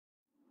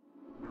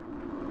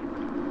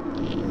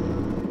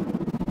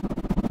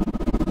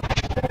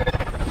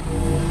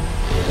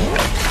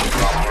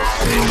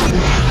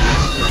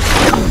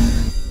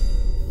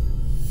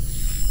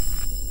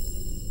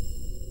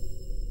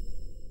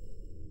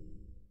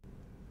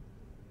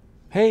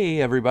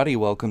Hey everybody,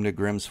 welcome to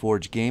Grimm's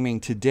Forge Gaming.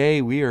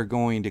 Today we are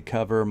going to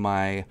cover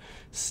my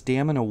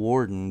Stamina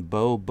Warden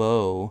bow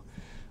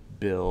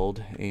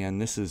build,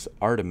 and this is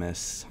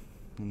Artemis.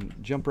 And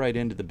jump right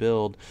into the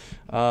build.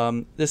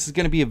 This is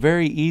going to be a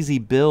very easy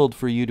build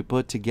for you to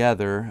put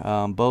together.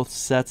 Both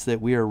sets that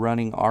we are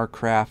running are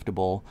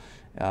craftable.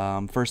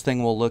 First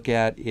thing we'll look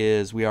at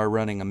is we are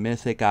running a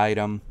mythic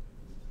item,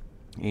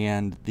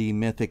 and the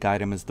mythic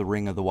item is the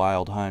Ring of the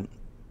Wild Hunt.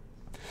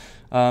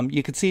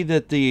 You can see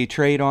that the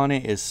trait on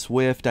it is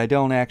swift. I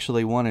don't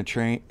actually want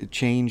to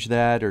change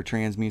that or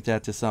transmute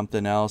that to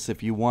something else.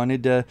 If you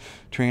wanted to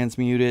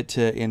transmute it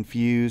to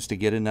infuse to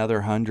get another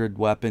 100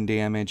 weapon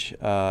damage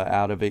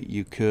out of it,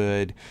 you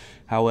could.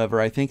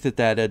 However, I think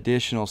that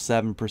additional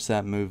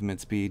 7% movement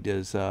speed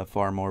is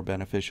far more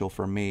beneficial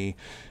for me.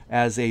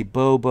 As a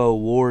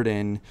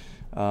Warden,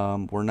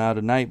 we're not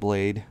a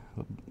Nightblade,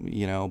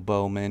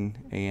 bowman,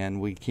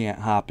 and we can't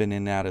hop in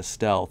and out of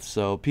stealth.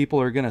 So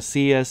people are going to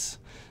see us.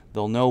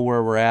 They'll know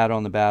where we're at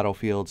on the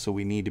battlefield, so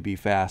we need to be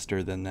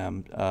faster than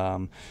them.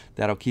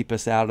 That'll keep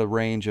us out of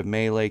range of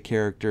melee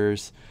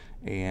characters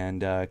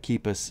and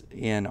keep us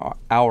in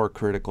our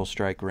critical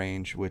strike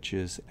range, which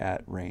is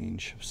at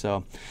range.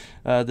 So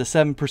the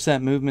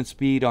 7% movement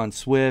speed on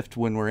Swift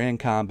when we're in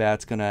combat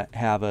is going to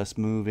have us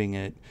moving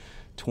at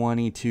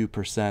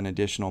 22%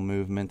 additional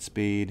movement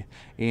speed,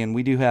 and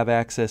we do have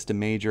access to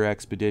major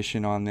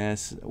expedition on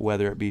this,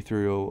 whether it be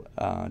through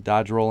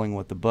dodge rolling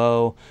with the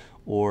bow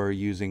or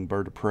using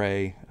bird of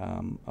prey,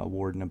 a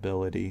warden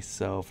ability,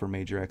 so for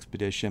major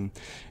expedition.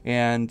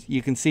 And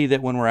you can see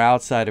that when we're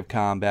outside of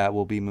combat,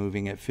 we'll be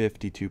moving at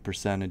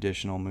 52%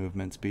 additional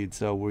movement speed,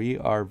 so we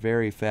are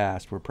very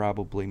fast. We're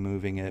probably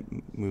moving at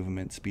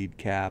movement speed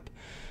cap.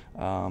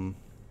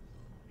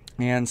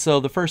 And so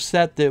the first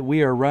set that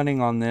we are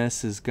running on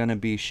this is going to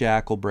be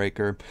Shackle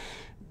Breaker.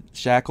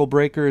 Shackle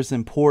Breaker is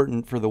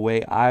important for the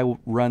way I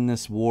run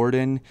this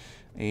Warden,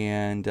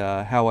 and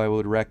how I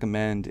would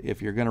recommend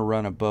if you're going to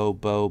run a bow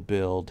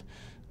build.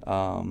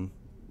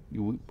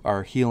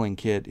 Our healing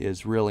kit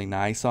is really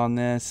nice on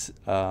this.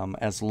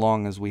 As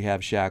long as we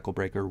have Shackle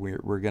Breaker,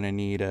 we're going to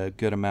need a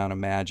good amount of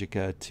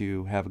magicka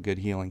to have a good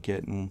healing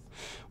kit, and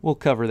we'll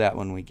cover that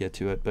when we get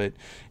to it. But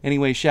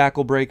anyway,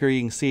 Shackle Breaker,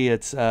 you can see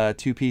it's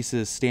 2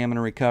 pieces stamina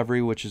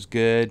recovery, which is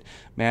good.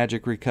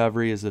 Magic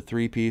recovery is the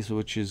 3-piece,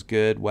 which is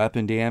good.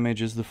 Weapon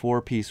damage is the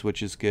 4-piece,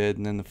 which is good.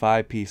 And then the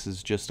 5-piece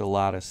is just a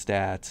lot of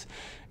stats.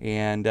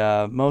 And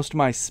most of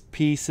my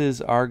pieces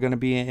are going to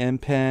be in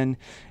pen,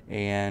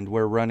 and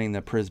we're running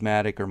the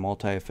prismatic or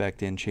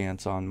multi-effect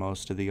enchants on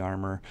most of the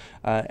armor.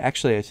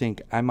 Actually, I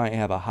think I might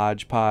have a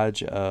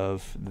hodgepodge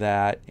of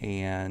that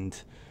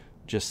and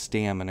just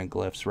stamina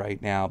glyphs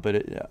right now,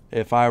 but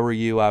if I were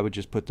you, I would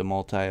just put the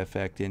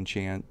multi-effect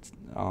enchant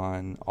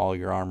on all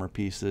your armor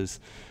pieces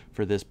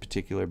for this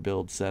particular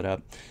build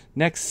setup.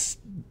 Next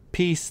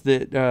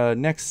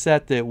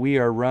set that we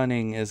are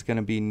running is going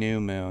to be New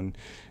Moon,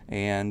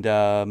 and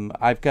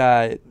I've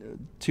got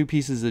 2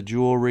 pieces of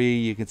jewelry.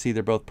 You can see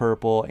they're both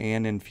purple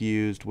and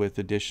infused with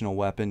additional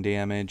weapon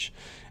damage,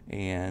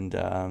 and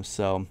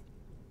so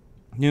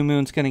New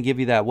Moon's going to give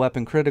you that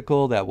weapon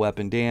critical, that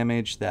weapon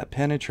damage, that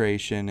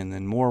penetration, and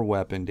then more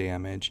weapon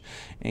damage.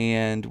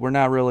 And we're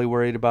not really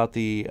worried about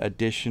the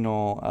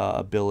additional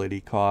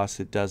ability costs.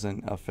 It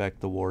doesn't affect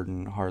the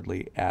Warden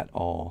hardly at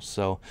all.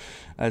 So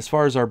as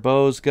far as our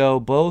bows go,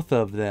 both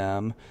of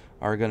them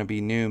are going to be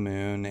New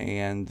Moon,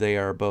 and they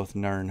are both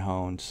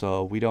Nirn-honed.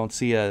 So we don't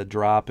see a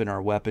drop in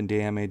our weapon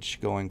damage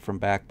going from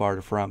back bar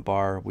to front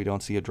bar. We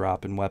don't see a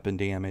drop in weapon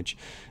damage.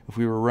 If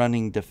we were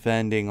running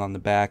defending on the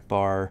back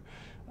bar,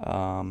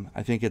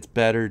 I think it's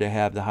better to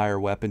have the higher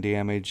weapon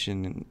damage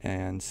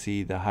and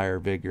see the higher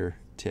vigor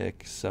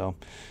tick. So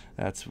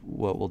that's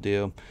what we'll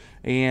do.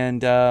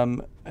 And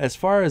as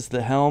far as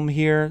the helm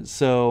here,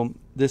 so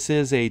this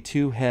is a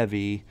 2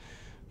 heavy,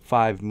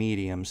 5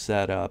 medium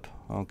setup.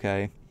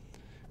 Okay,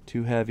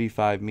 2 heavy,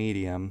 5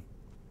 medium.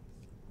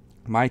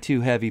 My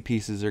 2 heavy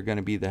pieces are going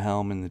to be the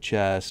helm and the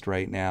chest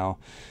right now.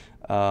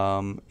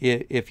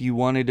 If you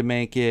wanted to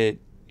make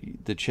it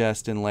the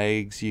chest and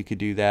legs, you could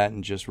do that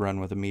and just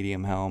run with a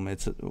medium helm.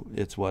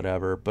 It's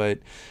whatever. But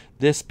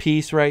this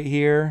piece right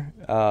here,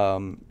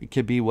 it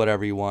could be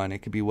whatever you want. It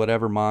could be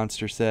whatever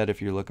monster set.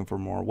 If you're looking for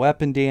more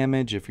weapon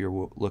damage, if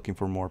you're looking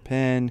for more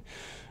pen,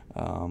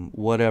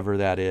 whatever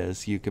that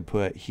is, you could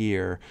put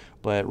here.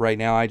 But right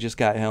now I just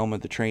got helm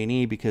of the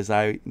trainee because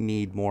I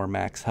need more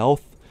max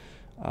health.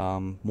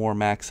 More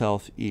max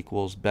health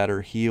equals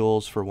better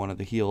heals for one of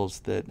the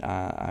heals that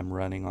I'm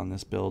running on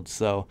this build,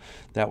 so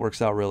that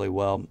works out really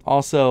well.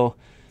 Also,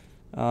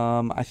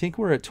 I think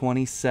we're at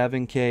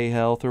 27k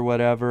health or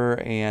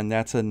whatever, and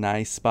that's a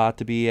nice spot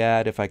to be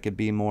at. If I could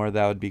be more,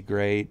 that would be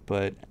great,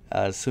 but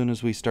as soon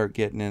as we start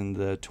getting in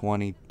the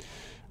 20,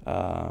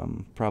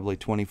 probably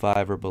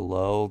 25 or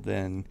below,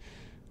 then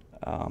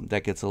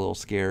that gets a little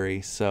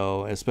scary.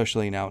 So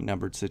especially in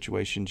outnumbered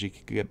situations, you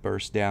could get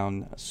burst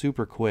down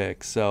super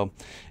quick. So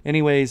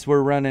anyways,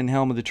 we're running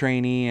Helm of the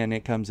Trainee, and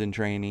it comes in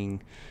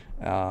training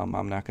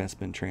I'm not going to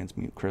spend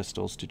transmute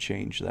crystals to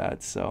change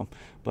that. So,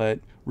 but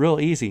real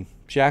easy.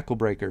 Shackle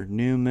Breaker,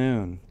 New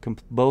Moon,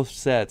 both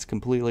sets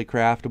completely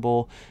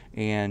craftable,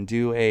 and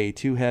do a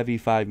 2 heavy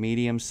 5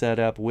 medium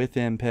setup with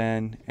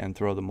impen and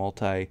throw the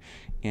multi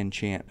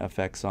enchant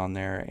effects on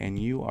there, and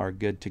you are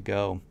good to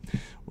go.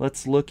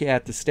 Let's look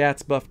at the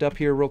stats buffed up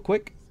here real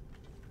quick.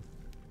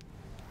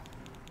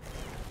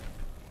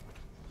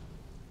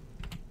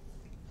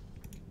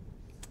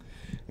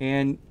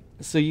 And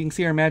so you can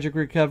see our magic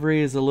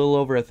recovery is a little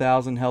over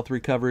 1,000, health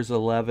recovery is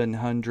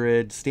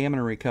 1,100,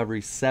 stamina recovery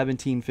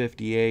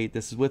 1,758.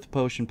 This is with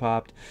potion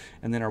popped,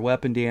 and then our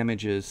weapon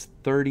damage is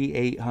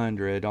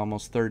 3,800,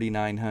 almost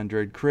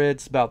 3,900.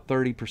 Crits about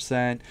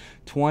 30%,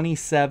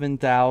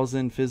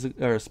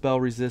 27,000 spell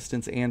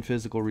resistance and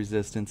physical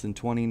resistance, and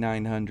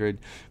 2,900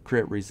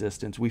 crit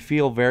resistance. We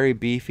feel very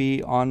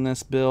beefy on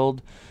this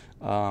build.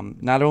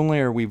 Not only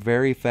are we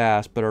very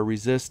fast, but our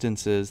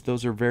resistances,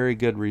 those are very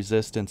good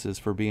resistances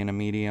for being a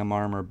medium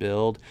armor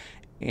build,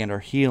 and our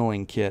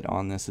healing kit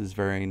on this is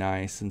very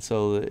nice, and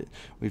so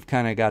we've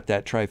kind of got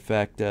that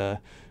trifecta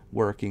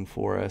working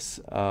for us.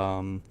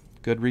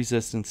 Good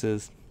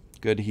resistances,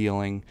 good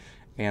healing,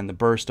 and the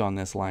burst on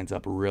this lines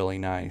up really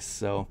nice.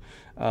 So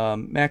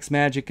Max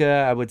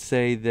Magicka, I would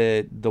say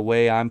that the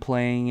way I'm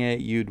playing it,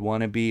 you'd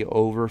want to be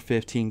over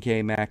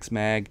 15k max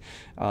mag.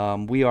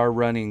 We are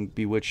running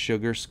Bewitched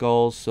Sugar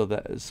Skulls,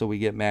 so we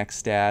get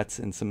max stats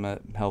and some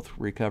health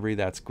recovery.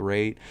 That's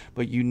great,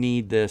 but you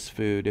need this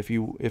food. If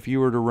you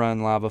were to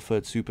run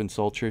Lavafoot, Soup, and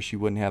Sultress, you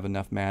wouldn't have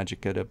enough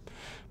Magicka to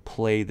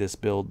play this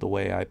build the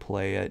way I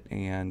play it.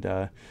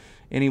 And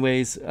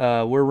anyways,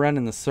 we're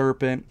running the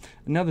Serpent.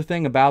 Another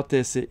thing about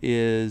this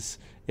is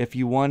if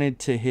you wanted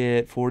to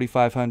hit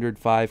 4,500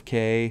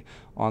 5k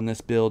on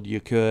this build,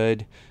 you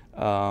could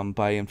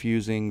by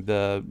infusing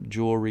the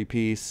jewelry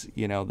piece,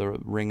 you know, the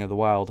Ring of the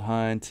Wild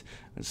Hunt,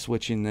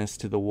 switching this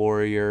to the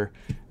Warrior,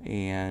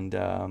 and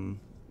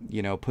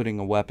you know, putting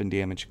a weapon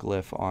damage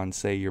glyph on,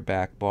 say, your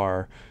back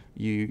bar.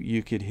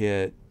 You could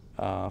hit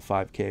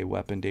 5k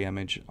weapon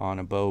damage on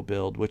a bow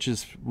build, which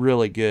is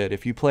really good.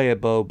 If you play a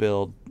bow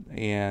build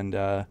and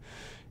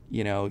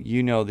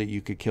you know that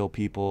you could kill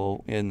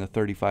people in the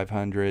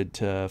 3,500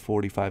 to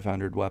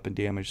 4,500 weapon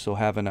damage, so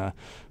having a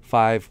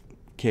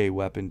 5k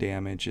weapon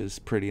damage is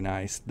pretty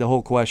nice. The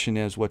whole question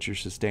is, what's your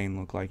sustain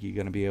look like? You're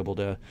going to be able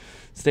to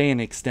stay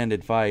in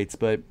extended fights.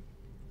 But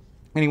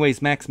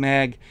anyways, max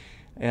mag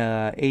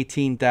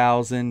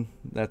 18,000,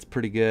 that's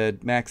pretty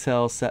good. Max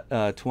health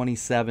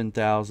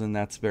 27,000,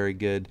 that's very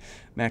good.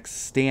 Max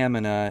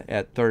stamina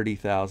at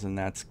 30,000,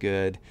 that's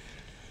good.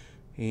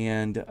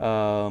 And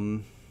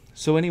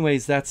so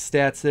anyways, that's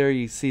stats there.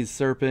 You see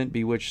Serpent,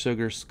 Bewitched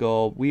Sugar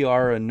Skull. We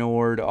are a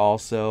Nord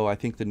also. I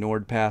think the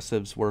Nord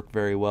passives work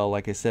very well.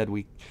 Like I said,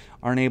 we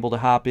aren't able to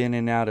hop in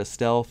and out of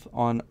stealth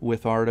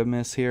with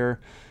Artemis here.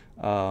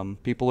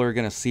 People are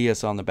going to see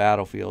us on the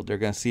battlefield. They're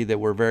going to see that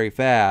we're very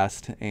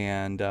fast,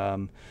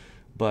 and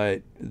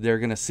but they're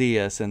going to see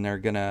us, and they're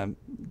going to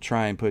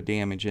try and put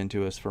damage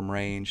into us from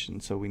range,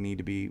 and so we need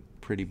to be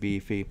pretty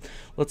beefy.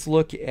 Let's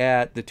look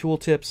at the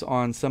tooltips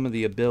on some of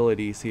the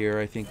abilities here.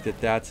 I think that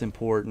that's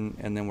important,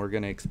 and then we're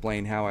going to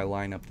explain how I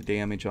line up the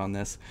damage on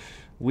this.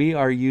 We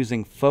are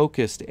using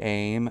Focused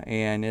Aim,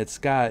 and it's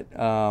got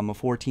a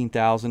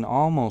 14,000,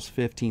 almost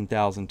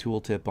 15,000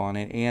 tooltip on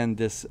it, and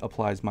this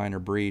applies Minor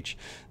Breach.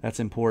 That's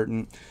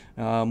important.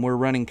 We're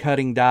running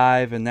Cutting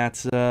Dive, and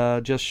that's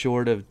just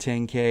short of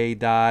 10k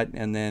dot,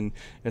 and then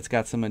it's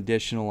got some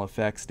additional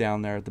effects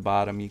down there at the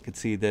bottom. You can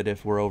see that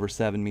if we're over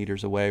 7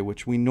 meters away,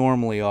 which we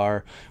normally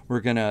are,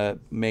 we're going to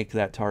make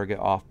that target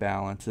off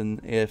balance.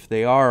 And if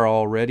they are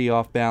already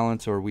off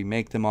balance, or we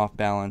make them off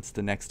balance,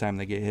 the next time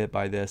they get hit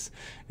by this,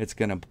 it's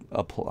going to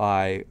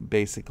apply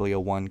basically a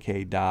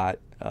 1k dot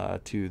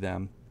to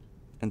them,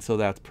 and so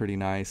that's pretty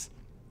nice.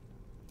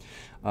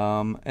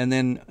 And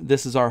then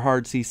this is our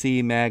hard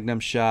CC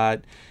Magnum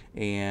shot,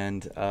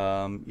 and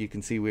you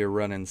can see we are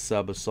running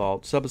Sub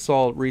Assault. Sub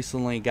Assault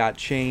recently got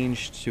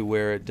changed to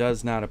where it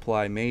does not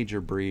apply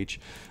Major Breach.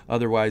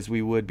 Otherwise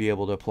we would be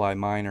able to apply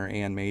Minor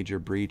and Major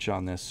Breach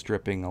on this,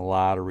 stripping a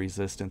lot of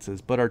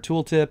resistances. But our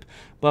tooltip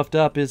buffed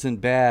up isn't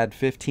bad.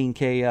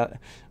 15k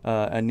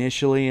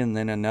initially, and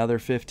then another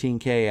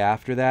 15k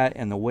after that.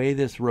 And the way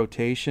this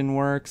rotation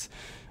works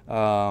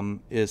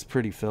is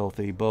pretty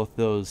filthy. Both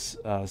those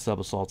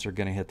sub-assaults are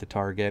going to hit the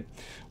target.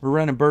 We're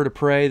running Bird of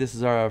Prey. This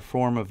is our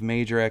form of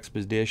major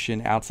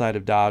expedition outside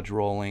of dodge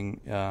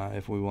rolling,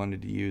 if we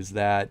wanted to use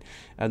that.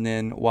 And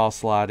then while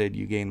slotted,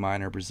 you gain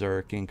Minor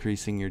Berserk,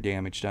 increasing your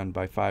damage done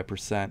by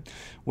 5%.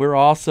 We're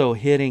also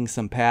hitting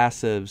some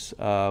passives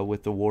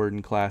with the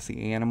Warden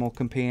Classy Animal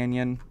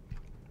Companion.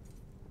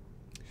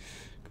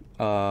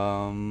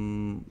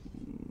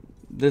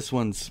 This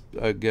one's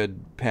a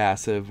good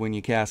passive. When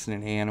you cast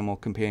an animal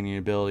companion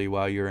ability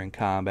while you're in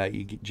combat,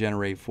 you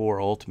generate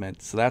 4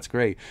 ultimates, so that's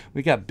great.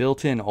 We got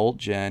built-in ult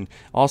gen.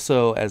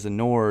 Also, as a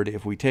Nord,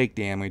 if we take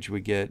damage,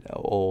 we get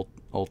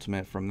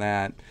ultimate from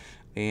that.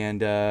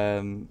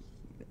 And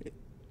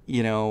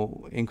you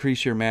know,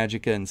 increase your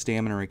magicka and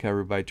stamina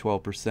recovery by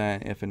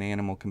 12% if an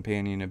animal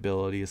companion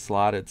ability is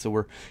slotted. So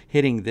we're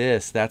hitting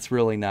this. That's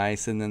really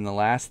nice. And then the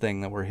last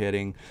thing that we're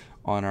hitting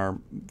on our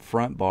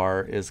front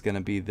bar is going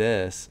to be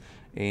this.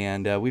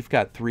 And we've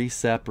got 3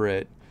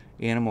 separate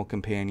animal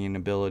companion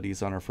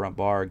abilities on our front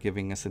bar,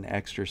 giving us an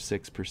extra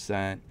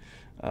 6%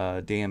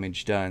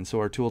 damage done. So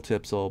our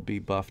tooltips will be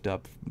bumped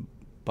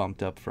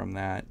up from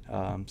that.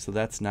 So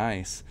that's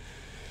nice.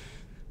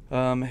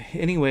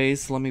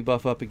 Anyways, let me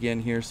buff up again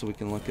here so we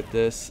can look at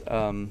this.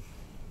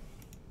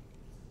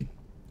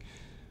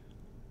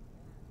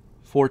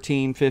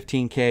 14,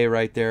 15K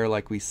right there,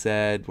 like we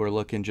said. We're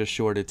looking just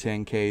short of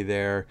 10K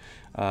there,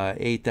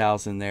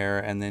 8,000 there,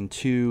 and then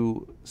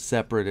 2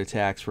 separate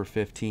attacks for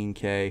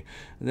 15K.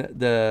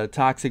 The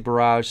Toxic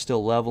Barrage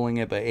still leveling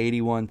it, but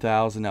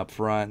 81,000 up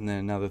front and then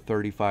another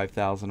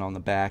 35,000 on the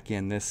back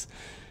end. This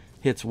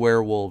hits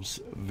werewolves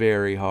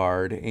very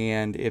hard,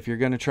 and if you're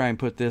going to try and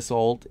put this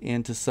ult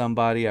into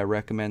somebody, I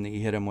recommend that you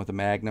hit them with a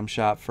magnum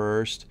shot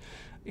first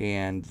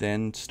and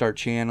then start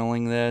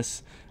channeling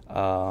this.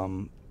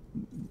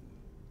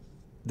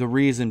 The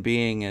reason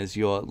being is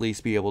you'll at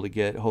least be able to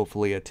get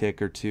hopefully a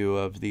tick or 2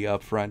 of the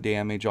upfront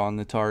damage on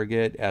the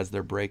target as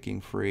they're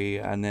breaking free,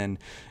 and then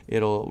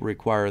it'll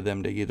require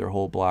them to either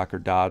hold block or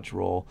dodge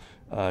roll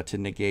to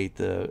negate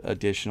the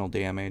additional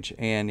damage.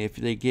 And if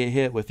they get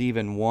hit with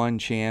even one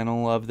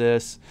channel of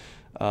this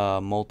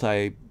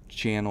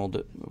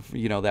multi-channeled,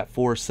 you know, that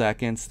 4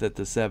 seconds that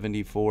the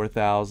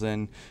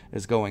 74,000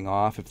 is going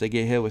off, if they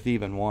get hit with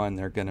even one,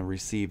 they're going to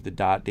receive the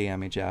dot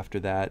damage after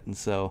that. And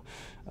so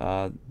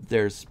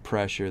there's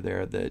pressure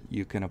there that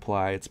you can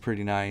apply. It's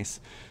pretty nice.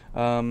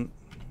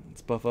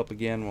 Let's buff up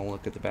again. We'll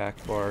look at the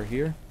back bar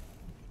here.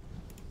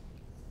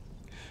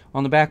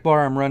 On the back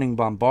bar, I'm running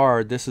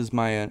Bombard. This is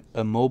my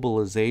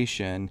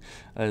immobilization.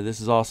 This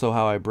is also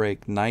how I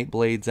break Night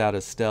Blades out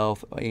of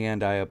stealth,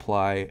 and I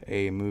apply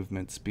a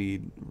movement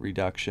speed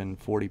reduction,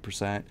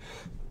 40%.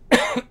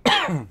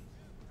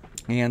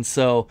 And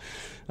so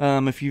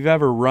if you've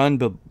ever run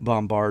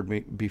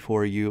Bombard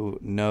before, you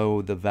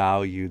know the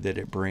value that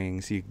it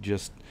brings. You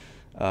just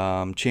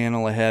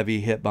channel a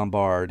heavy, hit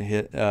Bombard,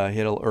 hit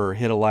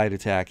a light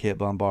attack, hit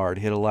Bombard,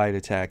 hit a light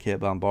attack,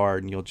 hit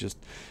Bombard, and you'll just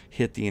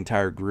hit the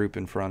entire group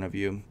in front of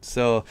you.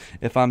 So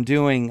if I'm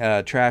doing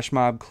trash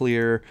mob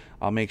clear,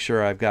 I'll make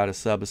sure I've got a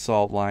sub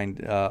assault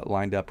lined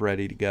up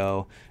ready to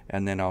go,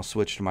 and then I'll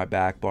switch to my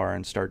back bar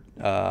and start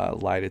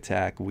light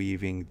attack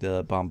weaving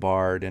the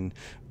Bombard, and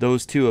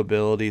those 2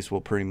 abilities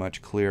will pretty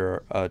much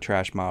clear a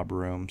trash mob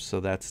room, so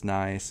that's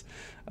nice.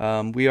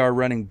 We are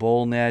running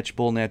Bull Netch.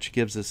 Bull Netch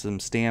gives us some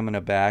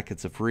stamina back.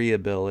 It's a free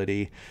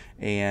ability,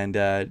 and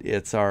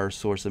it's our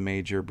source of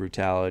major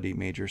brutality,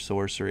 major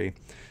sorcery.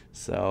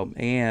 So,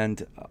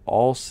 and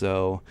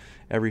also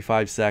every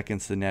 5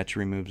 seconds the Netch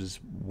removes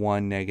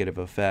 1 negative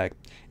effect.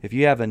 If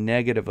you have a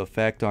negative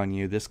effect on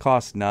you, this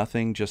costs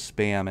nothing, just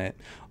spam it.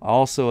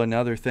 Also,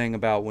 another thing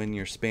about when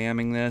you're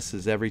spamming this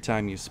is every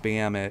time you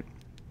spam it,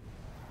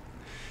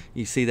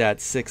 you see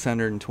that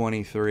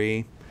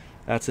 623.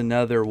 That's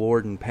another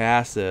Warden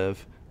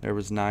passive. There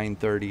was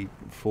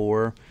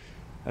 934.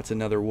 That's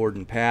another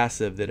Warden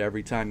passive that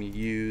every time you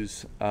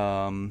use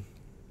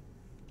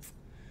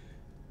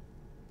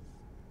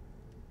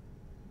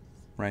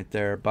right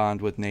there,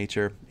 Bond with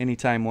Nature.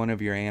 Anytime one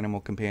of your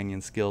animal companion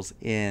skills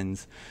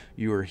ends,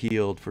 you are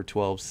healed for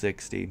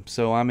 1260.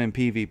 So I'm in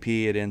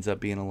PvP, it ends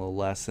up being a little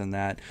less than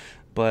that.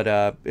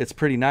 But it's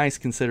pretty nice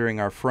considering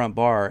our front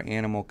bar,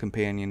 animal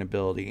companion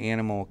ability, you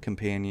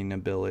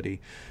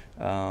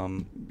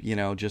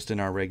know, just in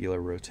our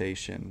regular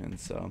rotation. And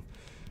so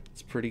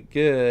it's pretty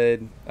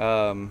good.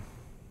 Let's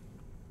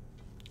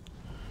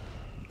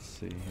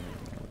see here.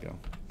 There we go.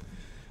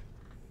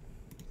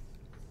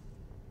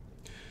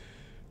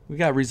 We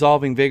got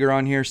Resolving Vigor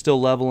on here,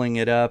 still leveling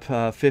it up.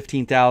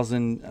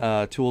 15,000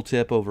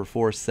 tooltip over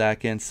 4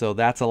 seconds, so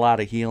that's a lot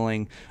of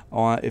healing.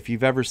 If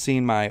you've ever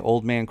seen my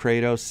Old Man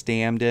Kratos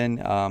Stamden,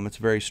 it's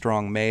a very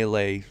strong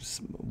melee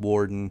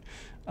Warden.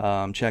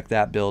 Check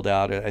that build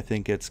out. I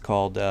think it's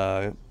called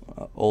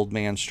Old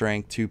Man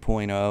Strength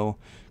 2.0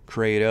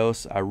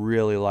 Kratos. I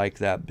really like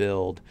that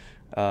build.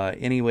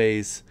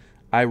 Anyways,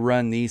 I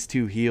run these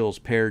 2 heals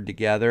paired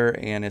together,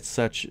 and it's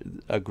such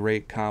a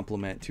great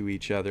complement to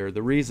each other.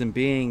 The reason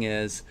being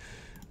is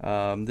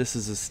this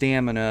is a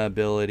stamina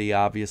ability,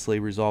 obviously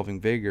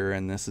Resolving Vigor,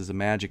 and this is a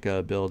magicka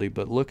ability.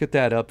 But look at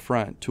that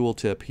upfront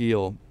tooltip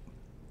heal,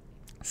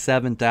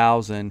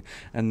 7,000,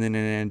 and then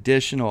an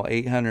additional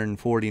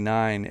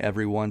 849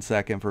 every 1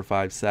 second for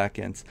 5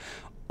 seconds.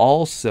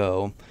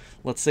 Also,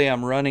 let's say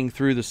I'm running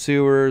through the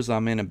sewers,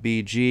 I'm in a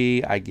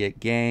BG, I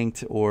get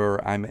ganked,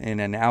 or I'm in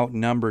an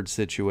outnumbered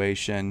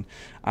situation.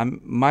 I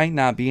might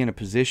not be in a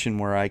position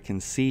where I can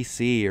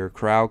CC or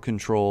crowd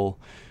control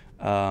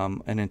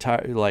an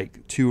entire,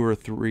 like 2 or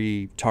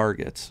 3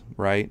 targets,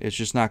 right? It's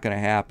just not going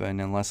to happen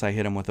unless I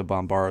hit them with a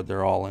Bombard.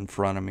 They're all in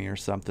front of me or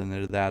something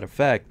to that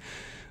effect.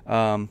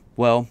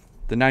 Well,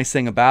 the nice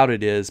thing about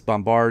it is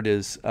Bombard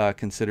is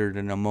considered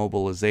an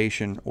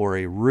immobilization or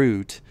a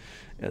root.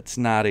 It's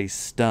not a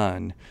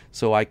stun.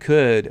 So I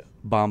could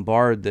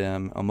bombard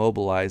them,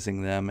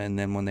 immobilizing them, and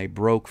then when they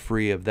broke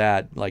free of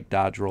that, like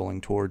dodge rolling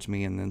towards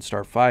me and then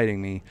start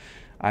fighting me,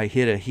 I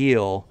hit a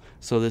heal.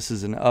 So this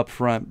is an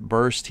upfront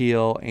burst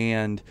heal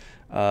and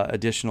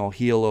additional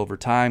heal over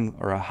time,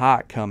 or a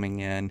hot coming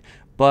in.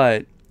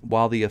 But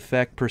while the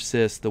effect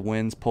persists, the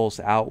winds pulse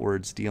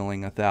outwards,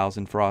 dealing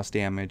 1,000 frost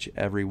damage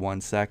every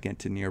 1 second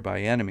to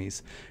nearby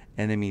enemies.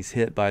 Enemies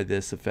hit by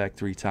this effect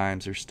 3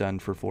 times are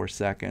stunned for 4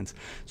 seconds.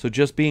 So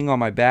just being on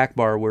my back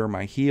bar where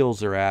my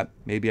heals are at,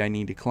 maybe I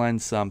need to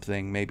cleanse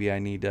something, maybe I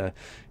need to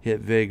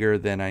hit vigor,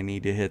 then I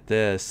need to hit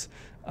this.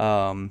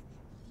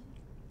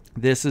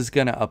 This is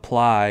going to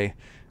apply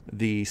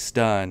the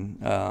stun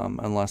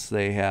unless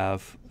they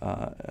have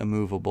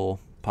immovable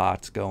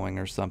pots going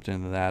or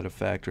something to that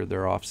effect, or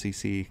they're off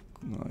CC,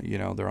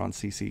 they're on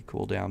CC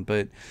cooldown.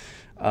 But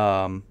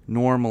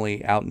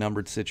normally,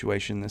 outnumbered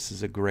situation, this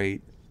is a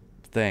great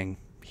thing.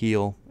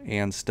 Heal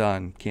and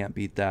stun, can't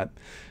beat that.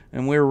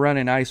 And we're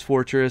running Ice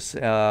Fortress.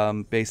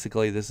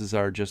 Basically, this is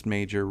our just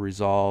major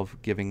resolve,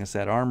 giving us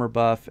that armor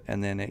buff,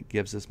 and then it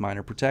gives us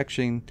minor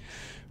protection,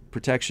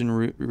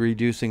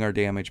 reducing our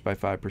damage by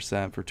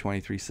 5% for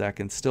 23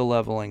 seconds. Still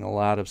leveling a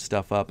lot of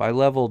stuff up. I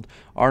leveled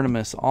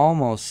Artemis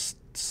almost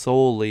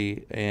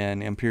solely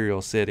in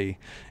Imperial City,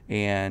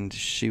 and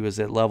she was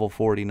at level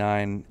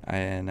 49,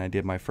 and I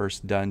did my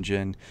first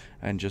dungeon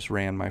and just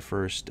ran my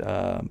first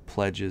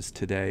pledges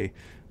today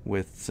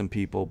with some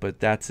people, but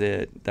that's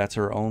it. That's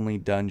her only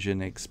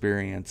dungeon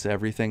experience.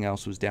 Everything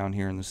else was down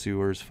here in the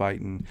sewers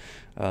fighting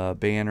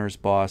banners,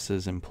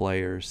 bosses, and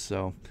players.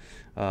 So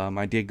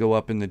I did go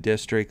up in the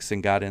districts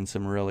and got in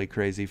some really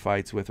crazy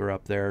fights with her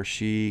up there.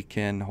 She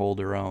can hold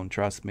her own,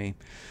 trust me.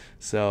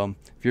 So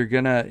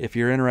if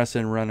you're interested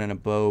in running a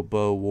bow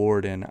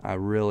Warden, I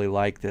really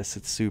like this.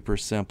 It's super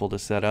simple to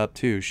set up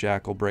too.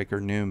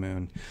 Shacklebreaker, New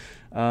Moon.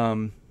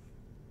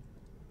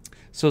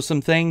 So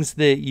some things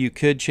that you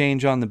could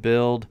change on the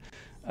build.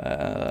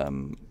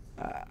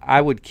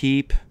 I would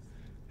keep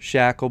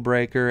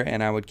Shacklebreaker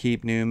and I would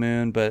keep New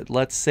Moon, but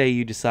let's say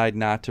you decide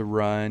not to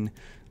run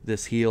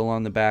this heal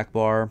on the back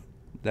bar.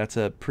 That's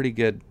a pretty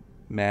good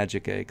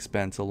magic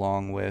expense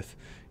along with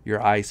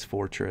your Ice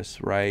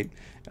Fortress, right?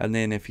 And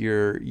then if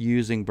you're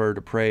using Bird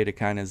of Prey to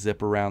kind of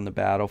zip around the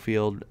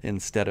battlefield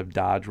instead of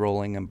dodge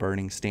rolling and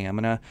burning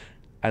stamina,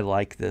 I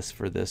like this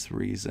for this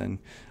reason.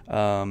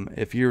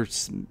 If your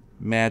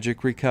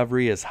magic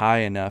recovery is high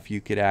enough,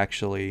 you could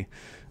actually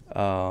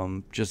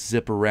just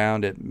zip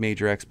around at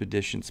major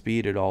expedition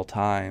speed at all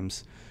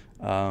times,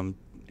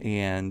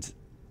 and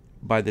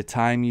by the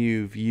time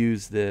you've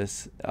used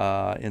this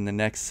in the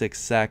next 6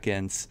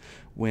 seconds,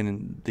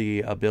 when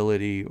the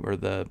ability or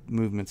the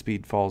movement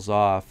speed falls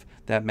off,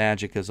 that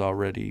magic has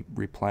already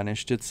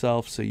replenished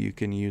itself, so you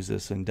can use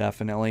this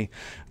indefinitely.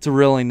 It's a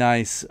really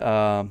nice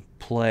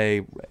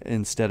play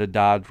instead of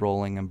dodge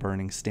rolling and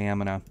burning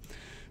stamina.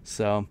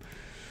 So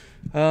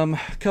a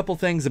couple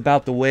things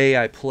about the way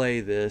I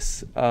play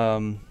this.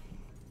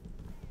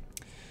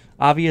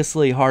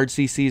 Obviously, hard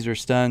CCs or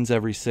stuns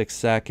every 6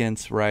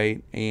 seconds,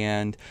 right?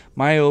 And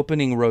my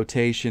opening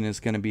rotation is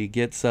going to be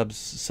get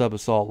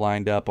sub-assault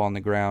lined up on the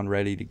ground,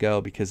 ready to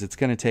go, because it's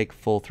going to take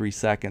full 3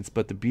 seconds.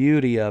 But the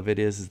beauty of it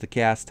is the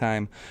cast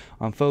time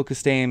on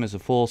focused aim is a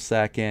full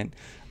second.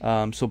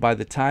 So by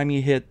the time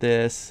you hit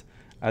this,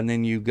 and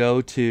then you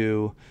go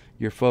to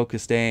your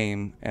focused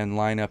aim and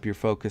line up your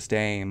focused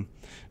aim,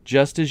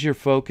 just as your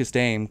focused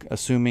aim,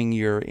 assuming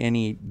you're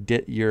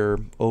you're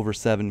over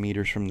 7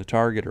 meters from the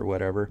target or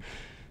whatever,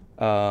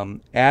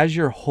 as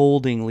you're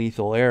holding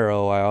lethal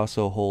arrow, I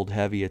also hold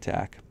heavy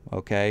attack.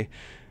 Okay,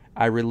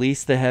 I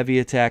release the heavy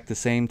attack the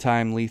same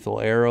time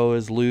lethal arrow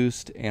is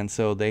loosed, and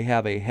so they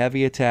have a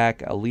heavy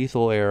attack, a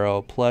lethal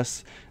arrow,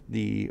 plus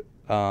the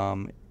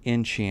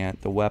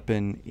enchant, the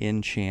weapon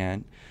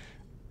enchant,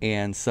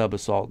 and sub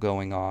assault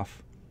going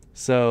off.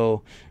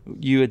 So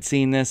you had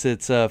seen this,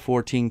 it's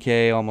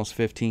 14k, almost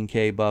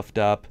 15k buffed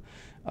up.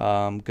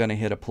 Gonna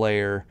hit a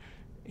player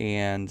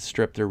and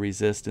strip their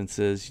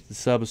resistances. The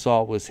sub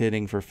assault was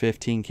hitting for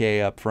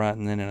 15k up front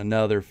and then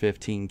another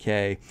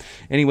 15k.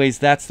 Anyways,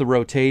 that's the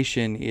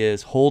rotation,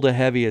 is hold a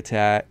heavy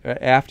attack.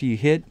 After you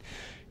hit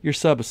your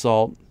sub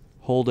assault,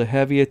 hold a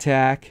heavy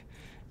attack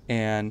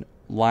and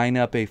line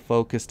up a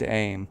focused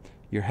aim.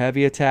 Your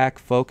heavy attack,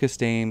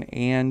 focused aim,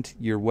 and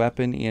your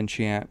weapon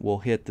enchant will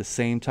hit the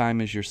same time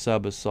as your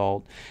sub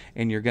assault,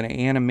 and you're going to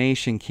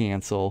animation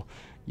cancel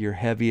your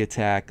heavy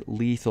attack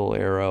lethal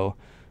arrow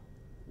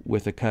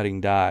with a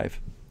cutting dive.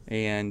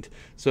 And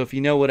so if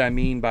you know what I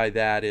mean by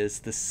that, is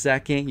the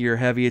second your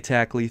heavy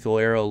attack lethal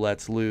arrow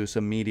lets loose,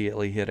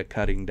 immediately hit a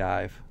cutting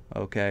dive.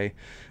 Okay,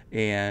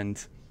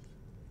 and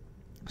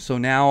so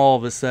now all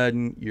of a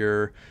sudden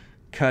your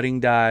cutting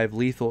dive,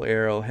 lethal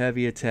arrow,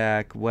 heavy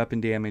attack, weapon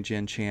damage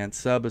enchant,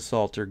 sub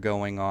assault are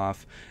going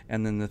off,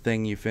 and then the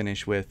thing you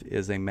finish with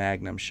is a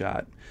magnum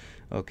shot.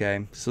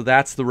 Okay, so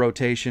that's the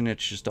rotation.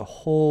 It's just a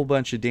whole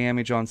bunch of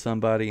damage on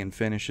somebody and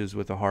finishes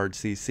with a hard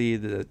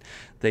CC that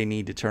they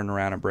need to turn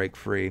around and break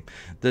free.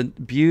 The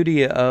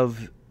beauty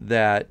of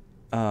that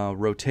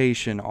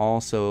rotation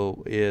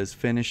also is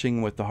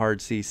finishing with the hard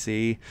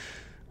CC.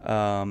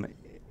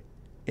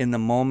 In the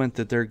moment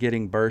that they're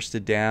getting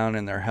bursted down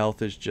and their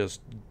health is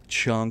just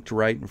chunked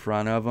right in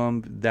front of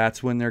them,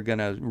 that's when they're going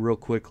to real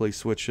quickly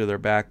switch to their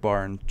back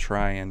bar and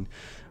try and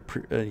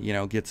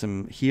get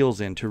some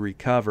heals in to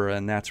recover,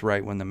 and that's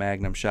right when the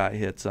magnum shot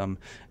hits them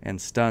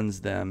and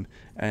stuns them,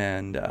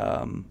 and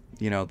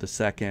the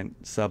second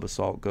sub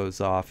assault goes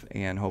off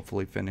and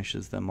hopefully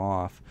finishes them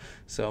off.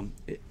 So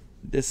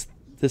this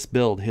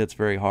build hits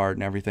very hard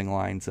and everything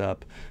lines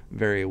up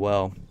very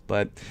well.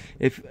 But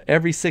if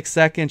every 6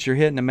 seconds you're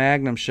hitting a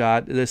magnum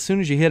shot, as soon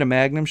as you hit a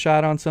magnum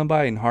shot on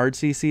somebody and hard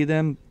CC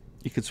them,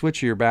 you could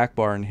switch to your back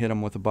bar and hit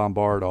them with a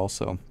bombard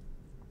also,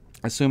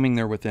 assuming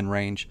they're within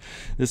range.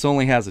 This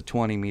only has a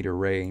 20-meter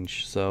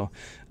range, so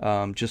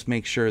just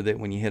make sure that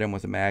when you hit them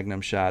with a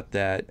magnum shot,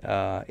 that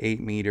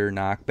 8-meter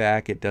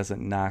knockback, it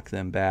doesn't knock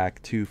them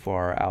back too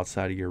far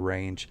outside of your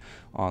range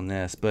on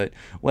this. But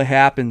what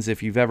happens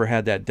if you've ever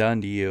had that done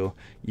to you,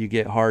 you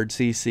get hard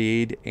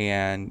CC'd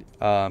and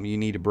you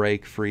need to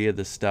break free of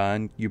the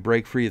stun. You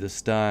break free of the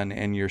stun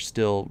and you're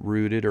still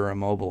rooted or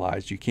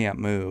immobilized. You can't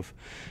move.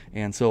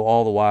 And so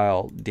all the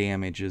while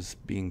damage is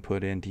being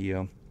put into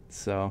you.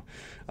 So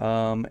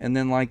and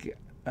then like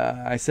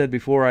I said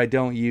before, I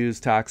don't use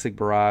Toxic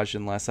Barrage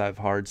unless I've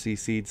hard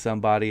CC'd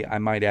somebody. I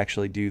might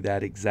actually do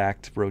that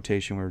exact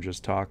rotation we were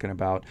just talking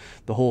about,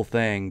 the whole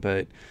thing,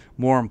 but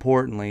more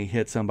importantly,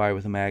 hit somebody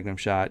with a magnum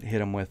shot, hit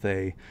them with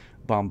a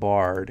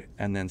bombard,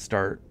 and then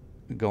start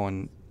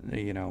going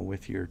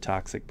with your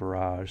Toxic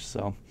Barrage.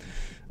 So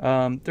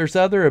there's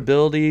other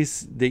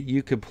abilities that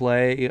you could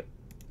play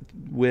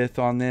with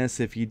on this.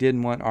 If you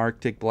didn't want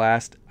Arctic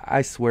Blast,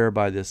 I swear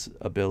by this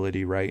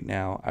ability right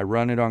now. I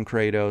run it on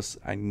Kratos.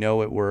 I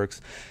know it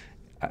works.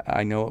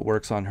 I know it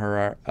works on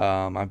her.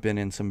 I've been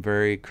in some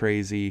very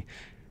crazy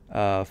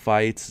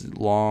fights,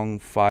 long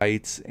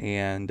fights,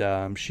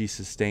 and she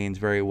sustains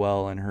very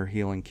well, and her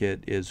healing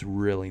kit is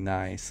really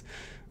nice.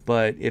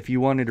 But if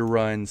you wanted to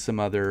run some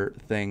other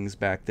things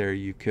back there,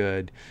 you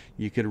could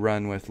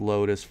run with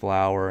Lotus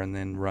Flower and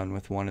then run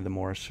with one of the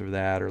Morphs for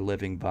that, or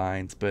Living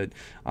Vines. But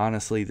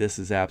honestly, this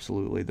is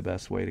absolutely the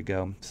best way to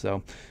go.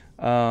 So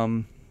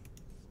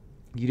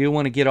you do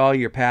want to get all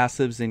your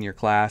passives in your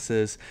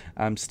classes.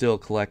 I'm still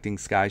collecting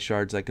Sky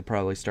Shards. I could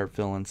probably start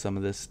filling some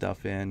of this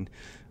stuff in.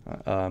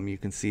 You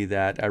can see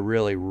that I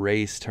really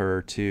raced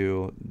her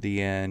to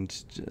the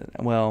end.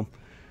 Well,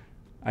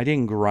 I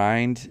didn't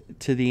grind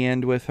to the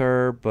end with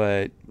her,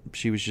 but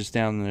she was just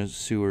down in the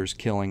sewers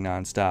killing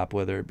nonstop,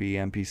 whether it be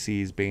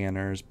NPCs,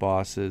 banners,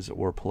 bosses,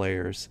 or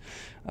players.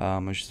 I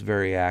was just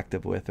very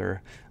active with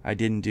her. I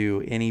didn't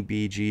do any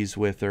BGs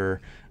with her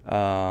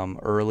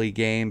early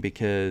game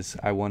because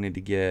I wanted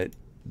to get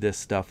this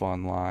stuff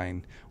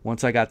online.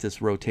 Once I got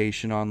this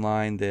rotation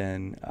online,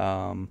 then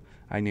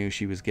I knew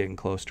she was getting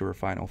close to her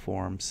final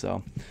form,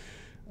 so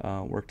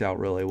worked out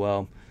really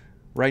well.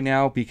 Right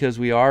now, because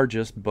we are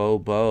just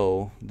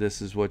bow,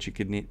 this is what you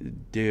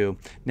could do.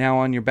 Now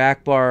on your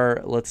back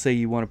bar, let's say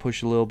you want to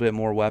push a little bit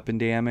more weapon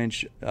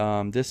damage.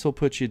 This will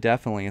put you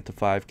definitely at the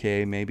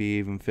 5k, maybe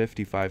even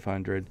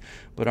 5500.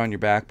 But on your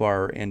back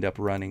bar, end up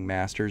running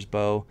Master's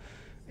Bow,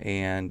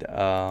 and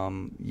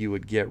you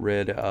would get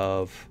rid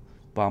of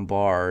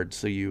Bombard,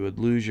 so you would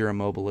lose your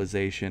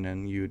immobilization,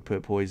 and you would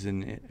put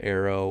Poison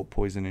Arrow,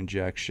 Poison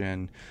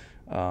Injection,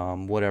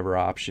 whatever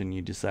option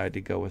you decide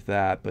to go with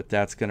that. But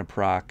that's going to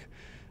proc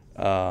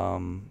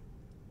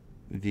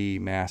the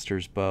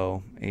Master's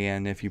Bow,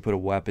 and if you put a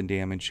weapon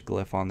damage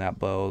glyph on that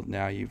bow,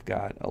 now you've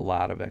got a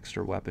lot of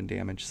extra weapon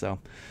damage. So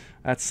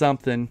that's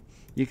something.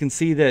 You can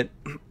see that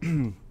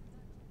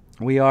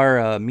we are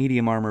a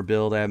medium armor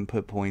build. I haven't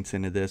put points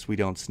into this. We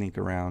don't sneak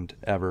around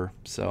ever,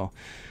 so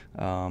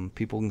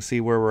people can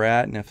see where we're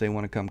at, and if they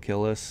want to come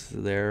kill us,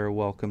 they're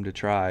welcome to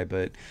try.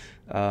 But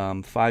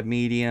 5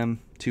 medium,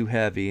 2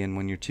 heavy, and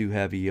when you're 2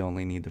 heavy, you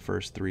only need the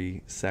first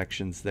 3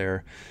 sections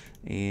there.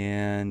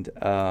 And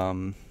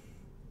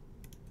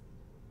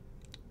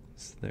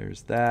so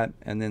there's that.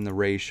 And then the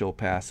racial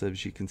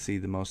passives, you can see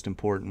the most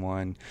important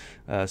one,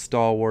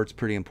 Stalwart's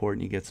pretty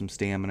important. You get some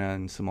stamina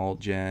and some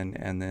ult gen.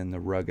 And then the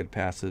rugged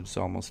passives,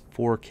 almost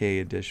 4k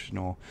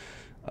additional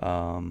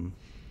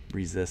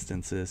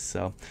resistances.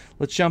 So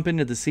let's jump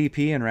into the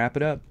CP and wrap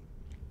it up.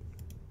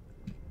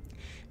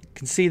 You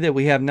can see that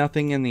we have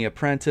nothing in the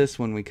Apprentice.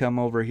 When we come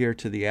over here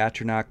to the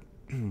Atronach,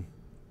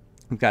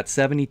 we've got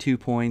 72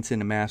 points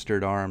into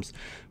Mastered Arms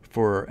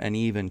for an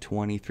even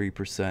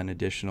 23%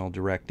 additional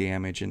direct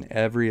damage, and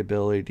every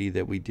ability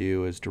that we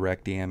do is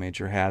direct damage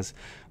or has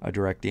a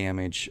direct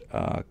damage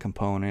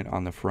component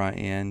on the front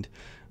end.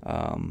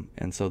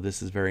 And so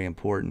this is very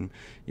important.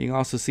 You can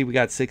also see we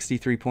got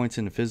 63 points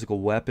into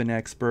Physical Weapon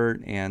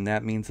Expert, and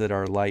that means that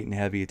our light and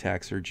heavy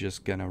attacks are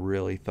just gonna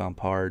really thump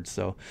hard,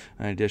 so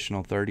an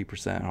additional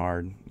 30%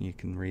 hard. You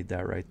can read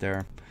that right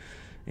there.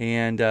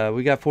 And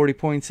we got 40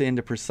 points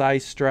into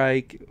Precise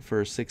Strike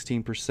for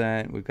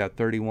 16%. We've got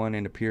 31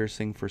 into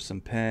Piercing for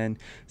some pen.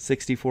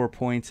 64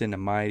 points into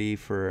Mighty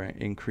for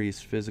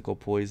increased physical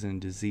poison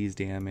and disease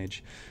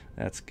damage.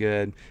 That's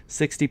good.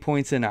 60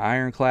 points into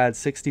Ironclad,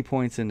 60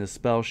 points into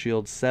Spell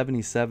Shield,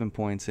 77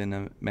 points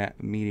into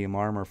Medium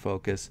Armor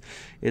Focus.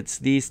 It's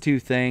these two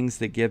things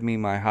that give me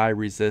my high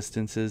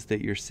resistances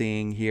that you're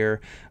seeing here.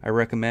 I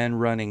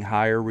recommend running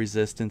higher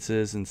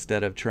resistances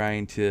instead of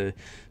trying to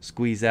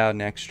squeeze out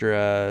an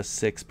extra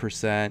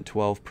 6%,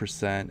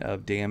 12%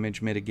 of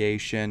damage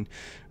mitigation.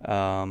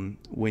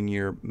 When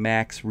your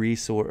max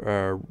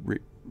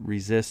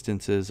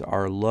resistances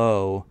are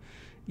low,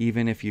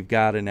 even if you've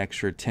got an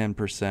extra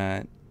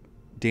 10%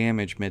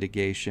 damage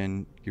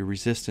mitigation, your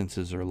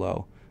resistances are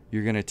low.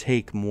 You're going to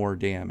take more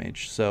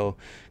damage. So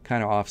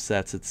kind of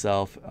offsets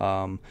itself.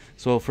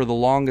 So for the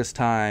longest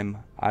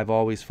time, I've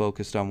always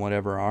focused on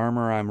whatever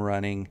armor I'm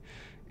running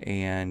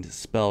and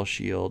spell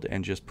shield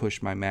and just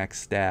push my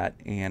max stat,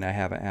 and I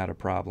haven't had a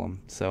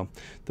problem. So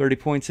 30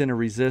 points into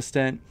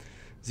resistant,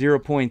 0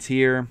 points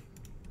here,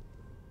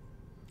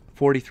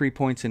 43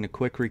 points into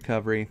quick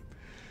recovery,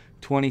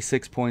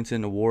 26 points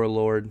into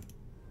Warlord.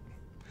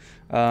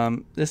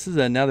 This is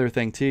another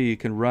thing too. You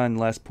can run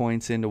less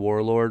points into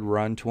Warlord,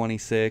 run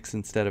 26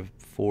 instead of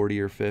 40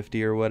 or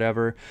 50 or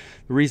whatever.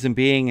 The reason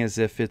being is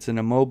if it's an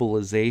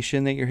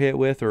immobilization that you're hit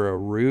with, or a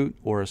root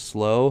or a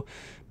slow,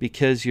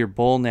 because your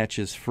bull netch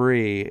is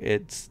free,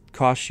 it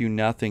costs you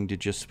nothing to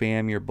just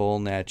spam your bull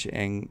netch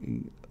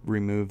and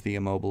remove the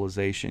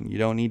immobilization. You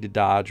don't need to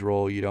dodge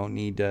roll. You don't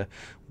need to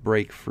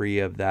break free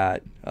of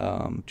that.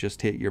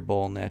 Just hit your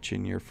bull netch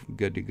and you're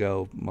good to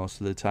go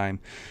most of the time.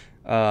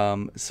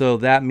 So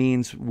that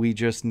means we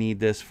just need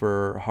this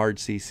for hard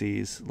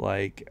CCs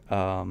like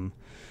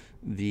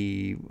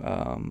the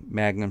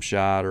Magnum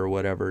Shot or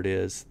whatever it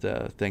is,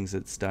 the things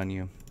that stun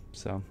you.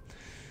 So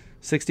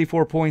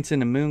 64 points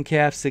into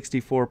Mooncalf,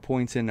 64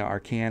 points into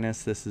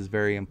Arcanus. This is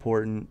very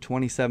important.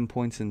 27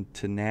 points in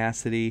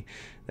Tenacity.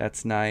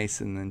 That's nice.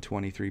 And then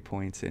 23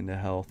 points into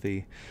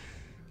Healthy.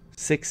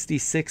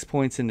 66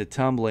 points into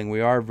Tumbling. We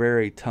are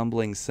very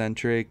tumbling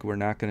centric. We're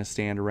not going to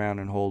stand around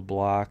and hold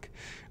block.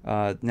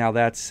 Now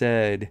that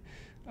said,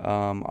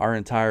 our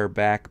entire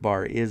back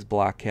bar is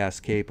block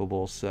cast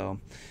capable, so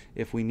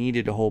if we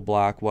needed to hold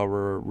block while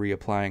we're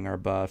reapplying our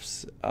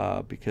buffs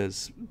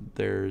because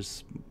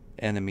there's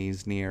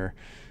enemies near,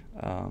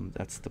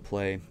 that's the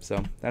play.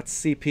 So that's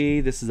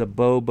CP. This is a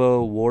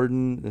Bobo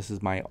Warden. This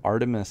is my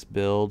Artemis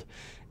build,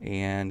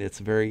 and it's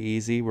very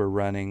easy. We're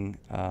running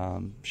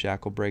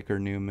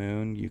Shacklebreaker New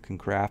Moon. You can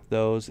craft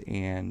those,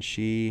 and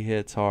she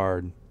hits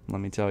hard,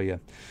 let me tell you.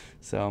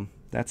 So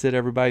that's it,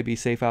 everybody. Be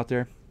safe out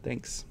there.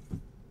 Thanks.